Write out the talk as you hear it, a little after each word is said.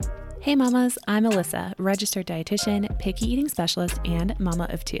Hey mamas, I'm Alyssa, registered dietitian, picky eating specialist, and mama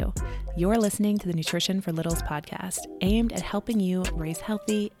of two. You're listening to the Nutrition for Littles podcast, aimed at helping you raise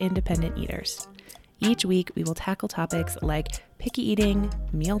healthy, independent eaters. Each week, we will tackle topics like picky eating,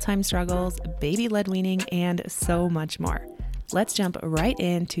 mealtime struggles, baby-led weaning, and so much more. Let's jump right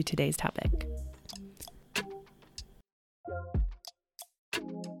into today's topic.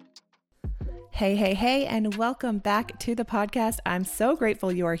 Hey, and welcome back to the podcast. I'm so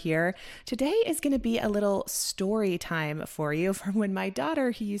grateful you are here. Today is going to be a little story time for you from when my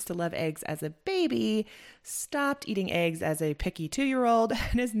daughter, who used to love eggs as a baby, stopped eating eggs as a picky 2-year-old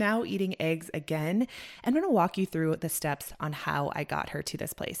and is now eating eggs again. And I'm going to walk you through the steps on how I got her to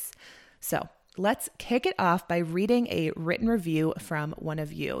this place. So let's kick it off by reading a written review from one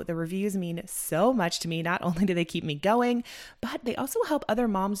of you. The reviews mean so much to me. Not only do they keep me going, but they also help other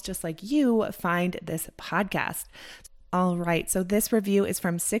moms just like you find this podcast. All right, so this review is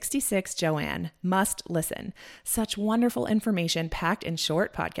from 66 Joanne. Must listen. Such wonderful information packed in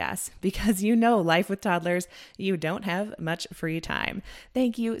short podcasts because you know life with toddlers, you don't have much free time.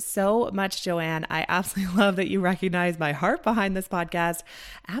 Thank you so much, Joanne. I absolutely love that you recognize my heart behind this podcast.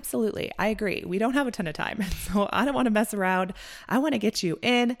 Absolutely, I agree. We don't have a ton of time, so I don't want to mess around. I want to get you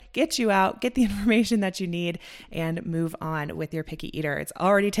in, get you out, get the information that you need, and move on with your picky eater. It's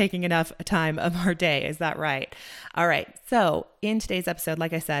already taking enough time of our day. Is that right? All right. So in today's episode,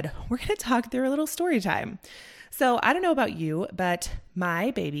 like I said, we're going to talk through a little story time. So I don't know about you, but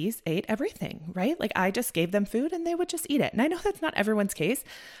my babies ate everything, right? Like I just gave them food and they would just eat it. And I know that's not everyone's case,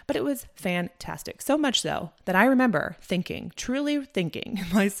 but it was fantastic. So much so that I remember truly thinking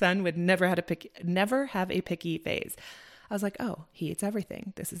my son would never have a picky phase. I was like, oh, he eats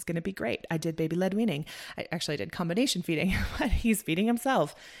everything. This is going to be great. I did baby-led weaning. I did combination feeding, but he's feeding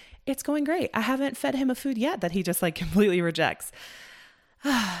himself. It's going great. I haven't fed him a food yet that he just completely rejects.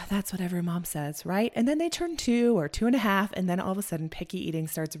 That's what every mom says, right? And then they turn 2 or 2.5, and then all of a sudden picky eating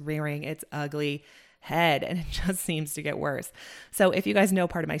starts rearing its ugly head, and it just seems to get worse. So if you guys know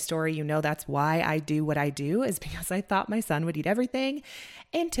part of my story, you know that's why I do what I do, is because I thought my son would eat everything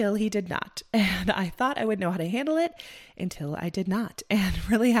until he did not. And I thought I would know how to handle it until I did not,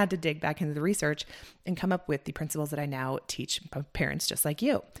 and really had to dig back into the research and come up with the principles that I now teach parents just like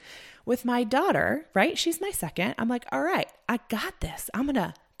you. With my daughter, right? She's my second. I'm like, all right, I got this. I'm going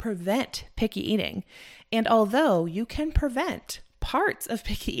to prevent picky eating. And although you can prevent parts of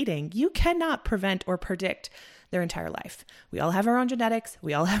picky eating, you cannot prevent or predict their entire life. We all have our own genetics.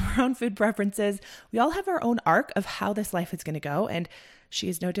 We all have our own food preferences. We all have our own arc of how this life is going to go. And she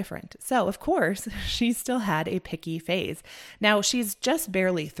is no different. So of course, she still had a picky phase. Now she's just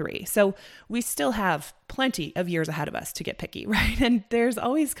barely 3. So we still have plenty of years ahead of us to get picky, right? And there's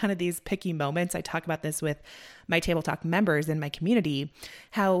always kind of these picky moments. I talk about this with my Table Talk members in my community,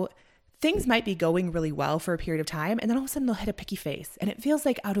 how things might be going really well for a period of time, and then all of a sudden they'll hit a picky phase, and it feels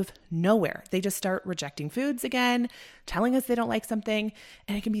like out of nowhere, they just start rejecting foods again, telling us they don't like something,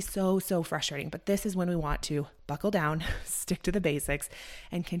 and it can be so frustrating. But this is when we want to buckle down, stick to the basics,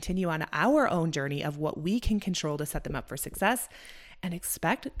 and continue on our own journey of what we can control to set them up for success, and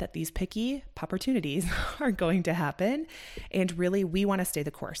expect that these picky opportunities are going to happen. And really, we want to stay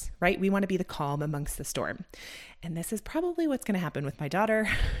the course, right? We want to be the calm amongst the storm. And this is probably what's going to happen with my daughter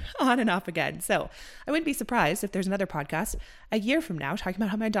on and off again. So I wouldn't be surprised if there's another podcast a year from now talking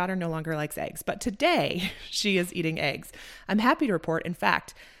about how my daughter no longer likes eggs. But today she is eating eggs. I'm happy to report, in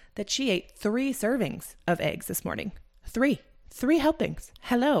fact, that she ate 3 servings of eggs this morning. 3 helpings.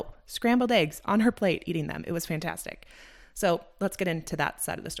 Hello, scrambled eggs on her plate, eating them. It was fantastic. So let's get into that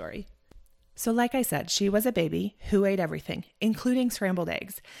side of the story. So like I said, she was a baby who ate everything, including scrambled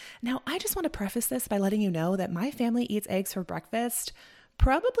eggs. Now, I just want to preface this by letting you know that my family eats eggs for breakfast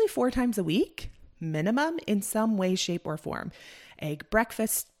probably 4 times a week, minimum, in some way, shape, or form. Egg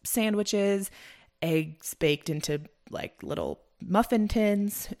breakfast sandwiches, eggs baked into little muffin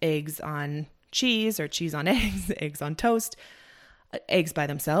tins, eggs on cheese or cheese on eggs, eggs on toast. Eggs by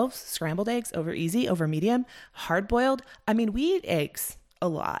themselves, scrambled eggs over easy, over medium, hard boiled. I mean, we eat eggs a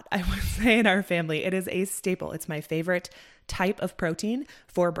lot. I would say in our family, it is a staple. It's my favorite type of protein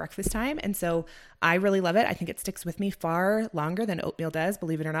for breakfast time. And so I really love it. I think it sticks with me far longer than oatmeal does,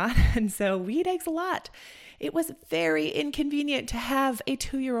 believe it or not. And so we eat eggs a lot. It was very inconvenient to have a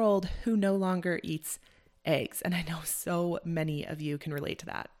 2-year-old who no longer eats eggs. And I know so many of you can relate to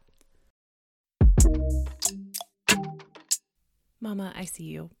that. Mama, I see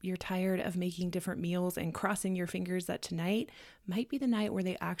you. You're tired of making different meals and crossing your fingers that tonight might be the night where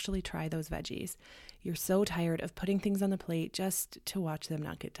they actually try those veggies. You're so tired of putting things on the plate just to watch them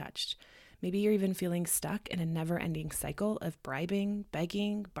not get touched. Maybe you're even feeling stuck in a never-ending cycle of bribing,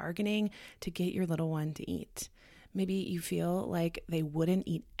 begging, bargaining to get your little one to eat. Maybe you feel like they wouldn't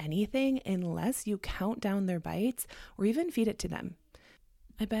eat anything unless you count down their bites or even feed it to them.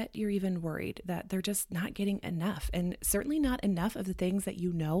 I bet you're even worried that they're just not getting enough, and certainly not enough of the things that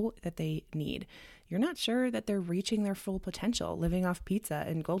you know that they need. You're not sure that they're reaching their full potential, living off pizza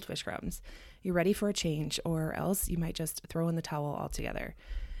and goldfish crumbs. You're ready for a change, or else you might just throw in the towel altogether.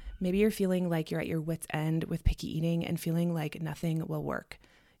 Maybe you're feeling like you're at your wit's end with picky eating and feeling like nothing will work.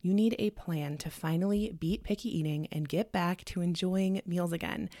 You need a plan to finally beat picky eating and get back to enjoying meals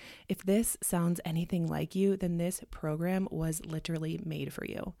again. If this sounds anything like you, then this program was literally made for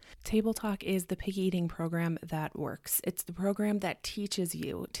you. Table Talk is the picky eating program that works. It's the program that teaches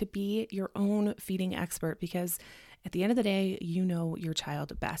you to be your own feeding expert, because at the end of the day, you know your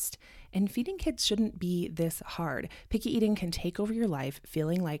child best. And feeding kids shouldn't be this hard. Picky eating can take over your life,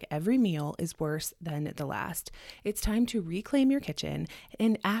 feeling like every meal is worse than the last. It's time to reclaim your kitchen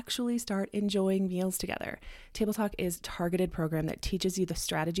and actually start enjoying meals together. Table Talk is a targeted program that teaches you the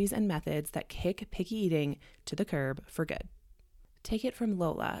strategies and methods that kick picky eating to the curb for good. Take it from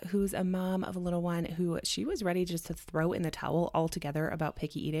Lola, who's a mom of a little one who she was ready just to throw in the towel altogether about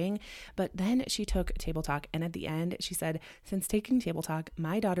picky eating. But then she took Table Talk, and at the end she said, since taking Table Talk,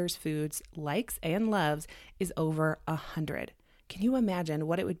 my daughter's foods, likes, and loves is over 100. Can you imagine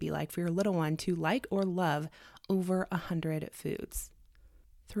what it would be like for your little one to like or love over 100 foods?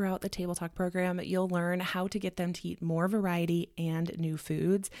 Throughout the Table Talk program, you'll learn how to get them to eat more variety and new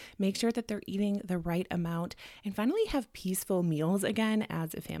foods, make sure that they're eating the right amount, and finally have peaceful meals again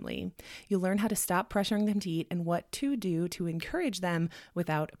as a family. You'll learn how to stop pressuring them to eat and what to do to encourage them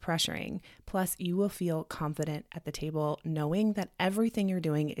without pressuring. Plus, you will feel confident at the table knowing that everything you're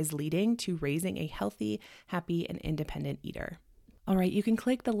doing is leading to raising a healthy, happy, and independent eater. All right, you can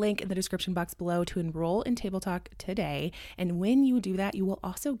click the link in the description box below to enroll in Table Talk today. And when you do that, you will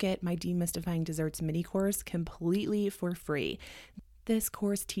also get my Demystifying Desserts mini course completely for free. This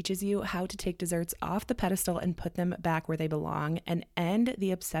course teaches you how to take desserts off the pedestal and put them back where they belong and end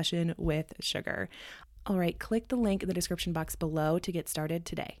the obsession with sugar. All right, click the link in the description box below to get started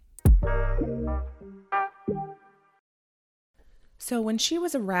today. So when she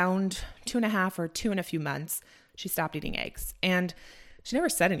was around 2.5 or 2 and a few months, she stopped eating eggs, and she never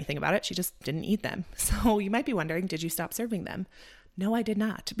said anything about it. She just didn't eat them. So you might be wondering, did you stop serving them? No, I did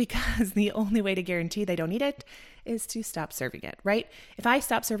not, because the only way to guarantee they don't eat it is to stop serving it, right? If I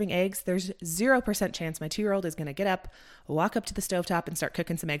stop serving eggs, there's 0% chance my 2-year-old is going to get up, walk up to the stovetop and start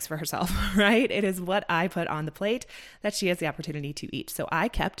cooking some eggs for herself, right? It is what I put on the plate that she has the opportunity to eat. So I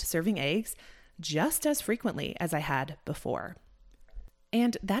kept serving eggs just as frequently as I had before.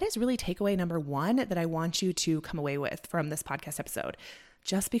 And that is really takeaway number 1 that I want you to come away with from this podcast episode.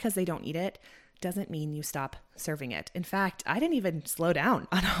 Just because they don't eat it doesn't mean you stop serving it. In fact, I didn't even slow down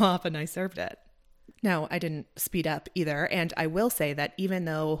on how often I served it. No, I didn't speed up either. And I will say that even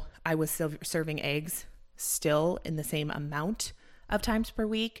though I was still serving eggs still in the same amount of times per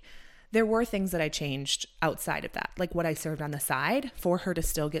week, there were things that I changed outside of that, like what I served on the side for her to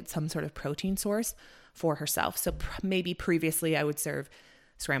still get some sort of protein source for herself. So maybe previously I would serve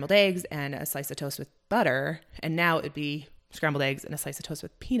scrambled eggs and a slice of toast with butter, and now it would be scrambled eggs and a slice of toast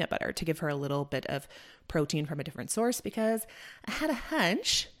with peanut butter to give her a little bit of protein from a different source, because I had a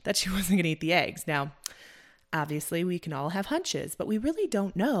hunch that she wasn't going to eat the eggs. Now, obviously we can all have hunches, but we really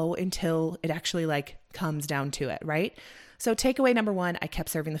don't know until it actually comes down to it, right? So takeaway number 1, I kept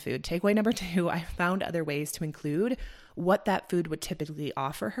serving the food. Takeaway number 2, I found other ways to include what that food would typically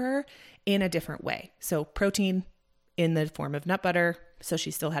offer her in a different way. So protein in the form of nut butter, so she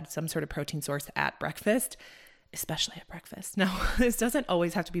still had some sort of protein source at breakfast, especially at breakfast. Now, this doesn't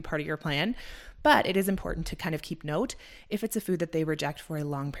always have to be part of your plan, but it is important to kind of keep note if it's a food that they reject for a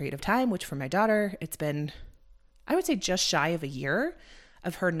long period of time, which for my daughter, it's been, I would say, just shy of a year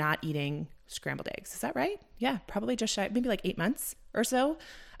of her not eating scrambled eggs. Is that right? Yeah, probably just shy, maybe 8 months or so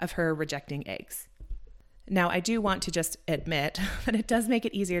of her rejecting eggs. Now, I do want to just admit that it does make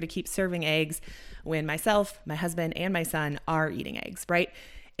it easier to keep serving eggs when myself, my husband, and my son are eating eggs, right?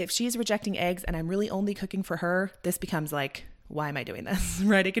 If she's rejecting eggs and I'm really only cooking for her, this becomes why am I doing this,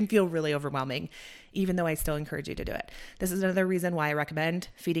 right? It can feel really overwhelming, even though I still encourage you to do it. This is another reason why I recommend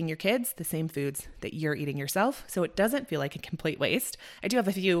feeding your kids the same foods that you're eating yourself, so it doesn't feel like a complete waste. I do have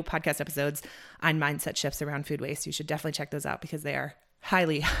a few podcast episodes on mindset shifts around food waste. You should definitely check those out because they are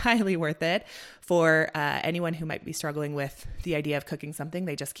highly, highly worth it for anyone who might be struggling with the idea of cooking something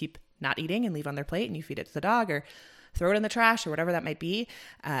they just keep not eating and leave on their plate, and you feed it to the dog or throw it in the trash or whatever that might be.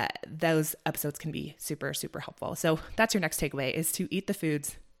 Those episodes can be super, super helpful. So that's your next takeaway, is to eat the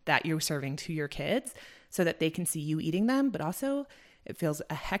foods that you're serving to your kids so that they can see you eating them, but also it feels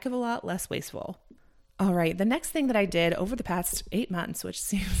a heck of a lot less wasteful. All right, the next thing that I did over the past 8 months, which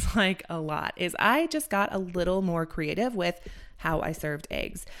seems like a lot, is I just got a little more creative with how I served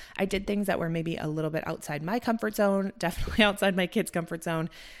eggs. I did things that were maybe a little bit outside my comfort zone, definitely outside my kids' comfort zone,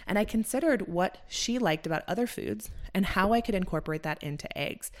 and I considered what she liked about other foods and how I could incorporate that into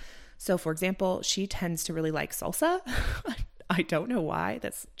eggs. So for example, she tends to really like salsa. I don't know why.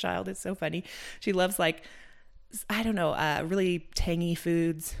 This child is so funny. She loves really tangy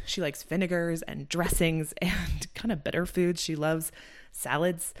foods. She likes vinegars and dressings and kind of bitter foods. She loves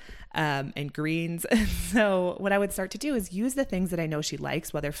salads and greens. And so what I would start to do is use the things that I know she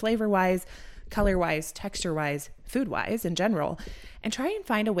likes, whether flavor-wise, color-wise, texture-wise, food-wise in general, and try and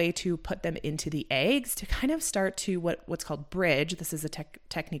find a way to put them into the eggs to kind of start to what's called bridge. This is a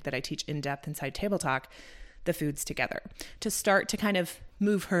technique that I teach in depth inside Table Talk, the foods together, to start to kind of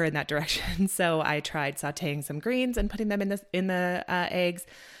move her in that direction. So I tried sauteing some greens and putting them in the eggs.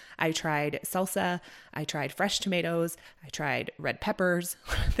 I tried salsa. I tried fresh tomatoes. I tried red peppers,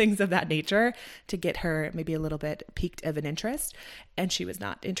 things of that nature to get her maybe a little bit piqued of an interest. And she was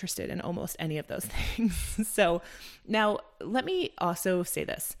not interested in almost any of those things. So now let me also say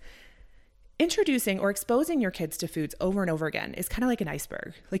this. Introducing or exposing your kids to foods over and over again is kind of like an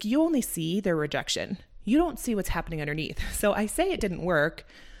iceberg. Like you only see their rejection. You don't see what's happening underneath. So I say it didn't work,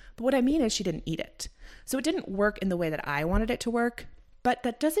 but what I mean is she didn't eat it. So it didn't work in the way that I wanted it to work, but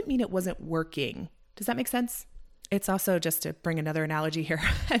that doesn't mean it wasn't working. Does that make sense? It's also, just to bring another analogy here,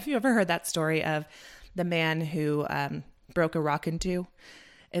 have you ever heard that story of the man who broke a rock in two?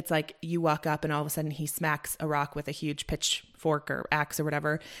 It's like you walk up and all of a sudden he smacks a rock with a huge pitchfork or axe or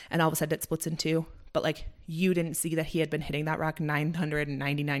whatever, and all of a sudden it splits in two. But like you didn't see that he had been hitting that rock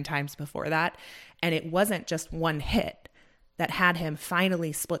 999 times before that. And it wasn't just one hit that had him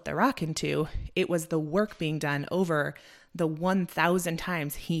finally split the rock in two. It was the work being done over the 1,000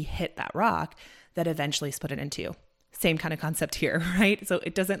 times he hit that rock that eventually split it in two. Same kind of concept here, right? So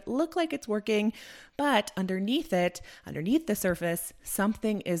it doesn't look like it's working, but underneath the surface,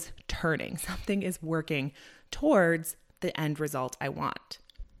 something is turning, something is working towards the end result I want.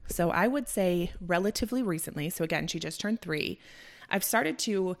 So I would say relatively recently, so again, she just turned 3, I've started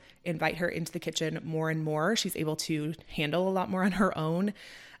to invite her into the kitchen more and more. She's able to handle a lot more on her own.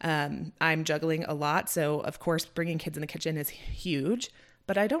 I'm juggling a lot. So of course, bringing kids in the kitchen is huge,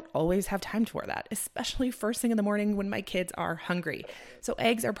 but I don't always have time for that, especially first thing in the morning when my kids are hungry. So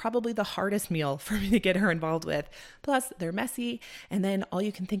eggs are probably the hardest meal for me to get her involved with. Plus they're messy. And then all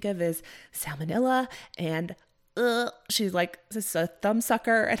you can think of is salmonella and she's like, this is a thumb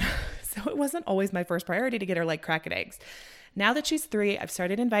sucker. And so it wasn't always my first priority to get her like cracking eggs. Now that she's 3, I've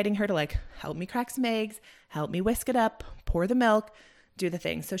started inviting her to like, help me crack some eggs, help me whisk it up, pour the milk, do the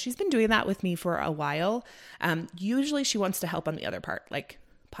thing. So she's been doing that with me for a while. Usually she wants to help on the other part, like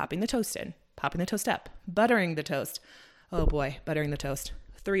popping the toast in, popping the toast up, buttering the toast. Oh boy, buttering the toast.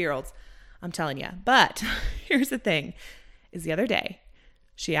 3-year-olds, I'm telling you. But here's the thing, is the other day,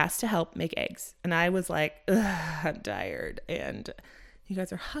 she asked to help make eggs. And I was like, I'm tired and you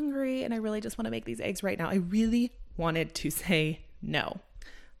guys are hungry and I really just want to make these eggs right now. I really wanted to say no,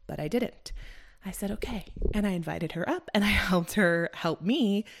 but I didn't. I said, okay. And I invited her up and I helped her help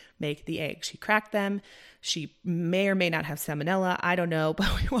me make the eggs. She cracked them. She may or may not have salmonella. I don't know,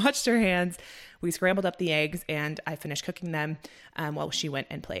 but we washed her hands. We scrambled up the eggs and I finished cooking them while she went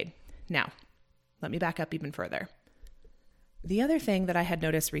and played. Now, let me back up even further. The other thing that I had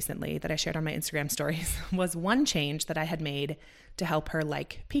noticed recently that I shared on my Instagram stories was one change that I had made to help her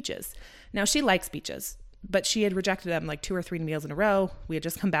like peaches. Now, she likes peaches, but she had rejected them like 2 or 3 meals in a row. We had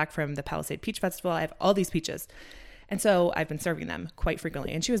just come back from the Palisade Peach Festival. I have all these peaches. And so I've been serving them quite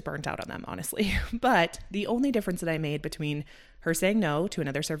frequently, and she was burnt out on them, honestly. But the only difference that I made between her saying no to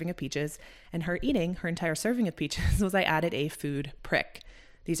another serving of peaches and her eating her entire serving of peaches was I added a food prick.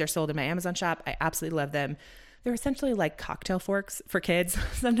 These are sold in my Amazon shop. I absolutely love them. They're essentially like cocktail forks for kids.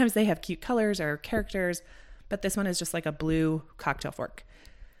 Sometimes they have cute colors or characters, but this one is just like a blue cocktail fork.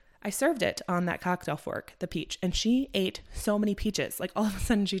 I served it on that cocktail fork, the peach, and she ate so many peaches. Like all of a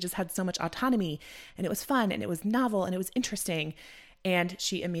sudden she just had so much autonomy and it was fun and it was novel and it was interesting. And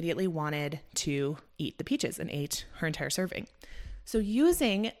she immediately wanted to eat the peaches and ate her entire serving. So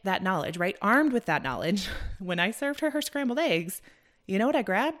using that knowledge, right, armed with that knowledge, when I served her scrambled eggs, you know what I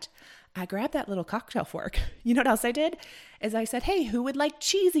grabbed? I grabbed that little cocktail fork. You know what else I did? Is I said, hey, who would like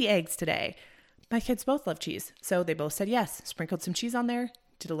cheesy eggs today? My kids both love cheese. So they both said yes, sprinkled some cheese on there,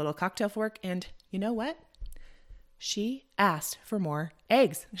 did a little cocktail fork, and you know what? She asked for more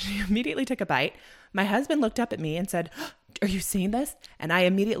eggs. She immediately took a bite. My husband looked up at me and said, are you seeing this? And I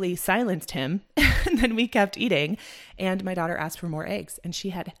immediately silenced him. And then we kept eating. And my daughter asked for more eggs. And she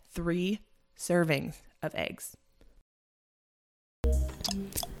had 3 servings of eggs.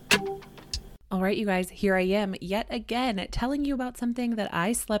 All right, you guys, here I am yet again telling you about something that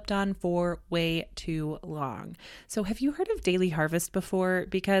I slept on for way too long. So have you heard of Daily Harvest before?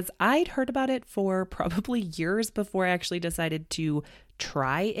 Because I'd heard about it for probably years before I actually decided to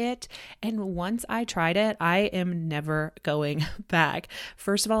try it. And once I tried it, I am never going back.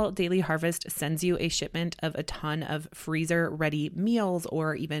 First of all, Daily Harvest sends you a shipment of a ton of freezer ready meals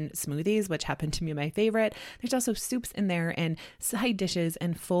or even smoothies, which happen to be my favorite. There's also soups in there and side dishes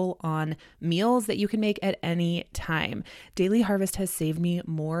and full on meals that you can make at any time. Daily Harvest has saved me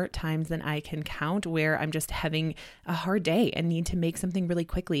more times than I can count where I'm just having a hard day and need to make something really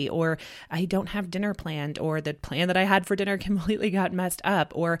quickly, or I don't have dinner planned, or the plan that I had for dinner completely got messed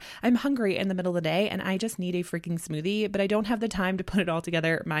up, or I'm hungry in the middle of the day and I just need a freaking smoothie, but I don't have the time to put it all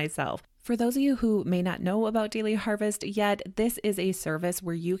together myself. For those of you who may not know about Daily Harvest yet, this is a service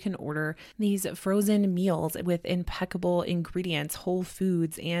where you can order these frozen meals with impeccable ingredients, whole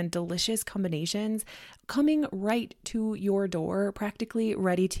foods, and delicious combinations coming right to your door, practically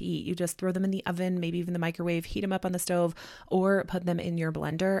ready to eat. You just throw them in the oven, maybe even the microwave, heat them up on the stove, or put them in your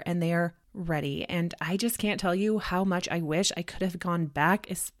blender, and they're ready. And I just can't tell you how much I wish I could have gone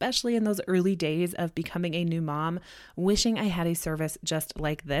back, especially in those early days of becoming a new mom, wishing I had a service just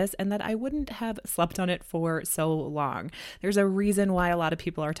like this and that I wouldn't have slept on it for so long. There's a reason why a lot of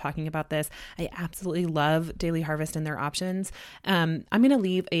people are talking about this. I absolutely love Daily Harvest and their options. I'm going to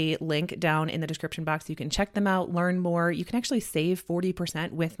leave a link down in the description box. You can check them out, learn more. You can actually save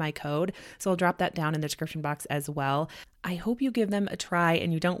 40% with my code. So I'll drop that down in the description box as well. I hope you give them a try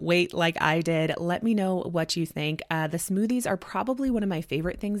and you don't wait like I did. Let me know what you think. The smoothies are probably one of my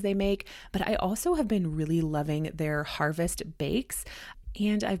favorite things they make, but I also have been really loving their Harvest bakes.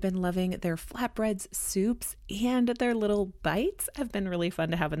 And I've been loving their flatbreads, soups, and their little bites have been really fun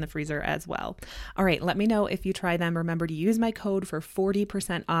to have in the freezer as well. All right, let me know if you try them. Remember to use my code for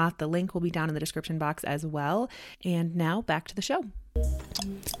 40% off. The link will be down in the description box as well. And now back to the show.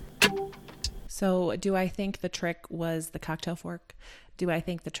 So do I think the trick was the cocktail fork? Do I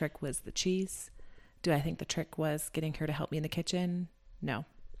think the trick was the cheese? Do I think the trick was getting her to help me in the kitchen? No,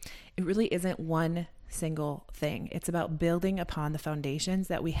 it really isn't one single thing. It's about building upon the foundations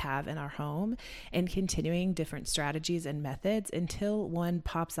that we have in our home and continuing different strategies and methods until one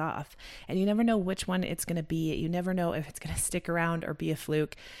pops off. And you never know which one it's going to be. You never know if it's going to stick around or be a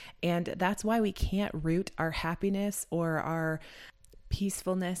fluke. And that's why we can't root our happiness or our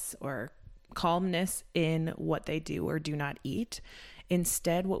peacefulness or calmness in what they do or do not eat.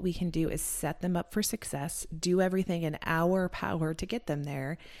 Instead, what we can do is set them up for success, do everything in our power to get them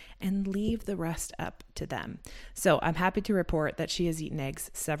there, and leave the rest up to them. So I'm happy to report that she has eaten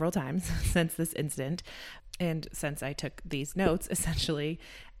eggs several times since this incident and since I took these notes, essentially.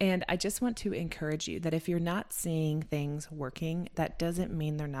 And I just want to encourage you that if you're not seeing things working, that doesn't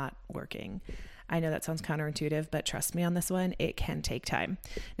mean they're not working. I know that sounds counterintuitive, but trust me on this one, it can take time.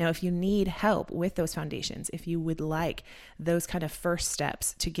 Now, if you need help with those foundations, if you would like those kind of first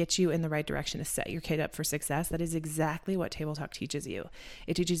steps to get you in the right direction to set your kid up for success, that is exactly what Table Talk teaches you.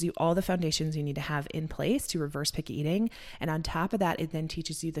 It teaches you all the foundations you need to have in place to reverse picky eating. And on top of that, it then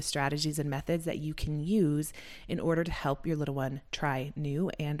teaches you the strategies and methods that you can use in order to help your little one try new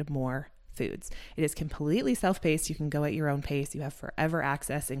and more foods. It is completely self-paced. You can go at your own pace. You have forever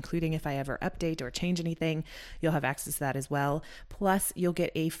access, including if I ever update or change anything, you'll have access to that as well. Plus, you'll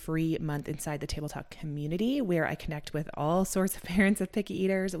get a free month inside the Table Talk community where I connect with all sorts of parents of picky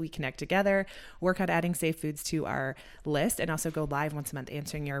eaters. We connect together, work on adding safe foods to our list, and also go live once a month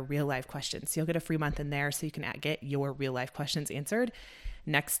answering your real life questions. So you'll get a free month in there so you can get your real life questions answered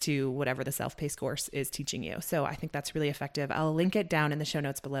next to whatever the self-paced course is teaching you. So I think that's really effective. I'll link it down in the show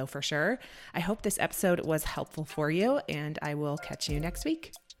notes below for sure. I hope this episode was helpful for you, and I will catch you next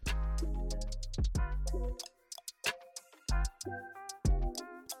week.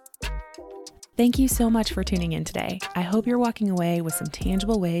 Thank you so much for tuning in today. I hope you're walking away with some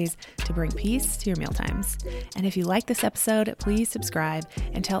tangible ways to bring peace to your mealtimes. And if you like this episode, please subscribe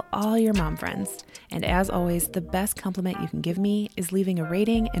and tell all your mom friends. And as always, the best compliment you can give me is leaving a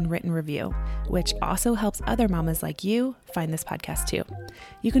rating and written review, which also helps other mamas like you find this podcast too.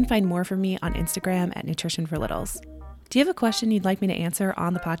 You can find more from me on Instagram at Nutrition for Littles. Do you have a question you'd like me to answer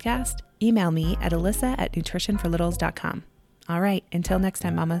on the podcast? Email me at alyssa@nutritionforlittles.com. All right, until next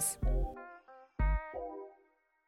time, mamas.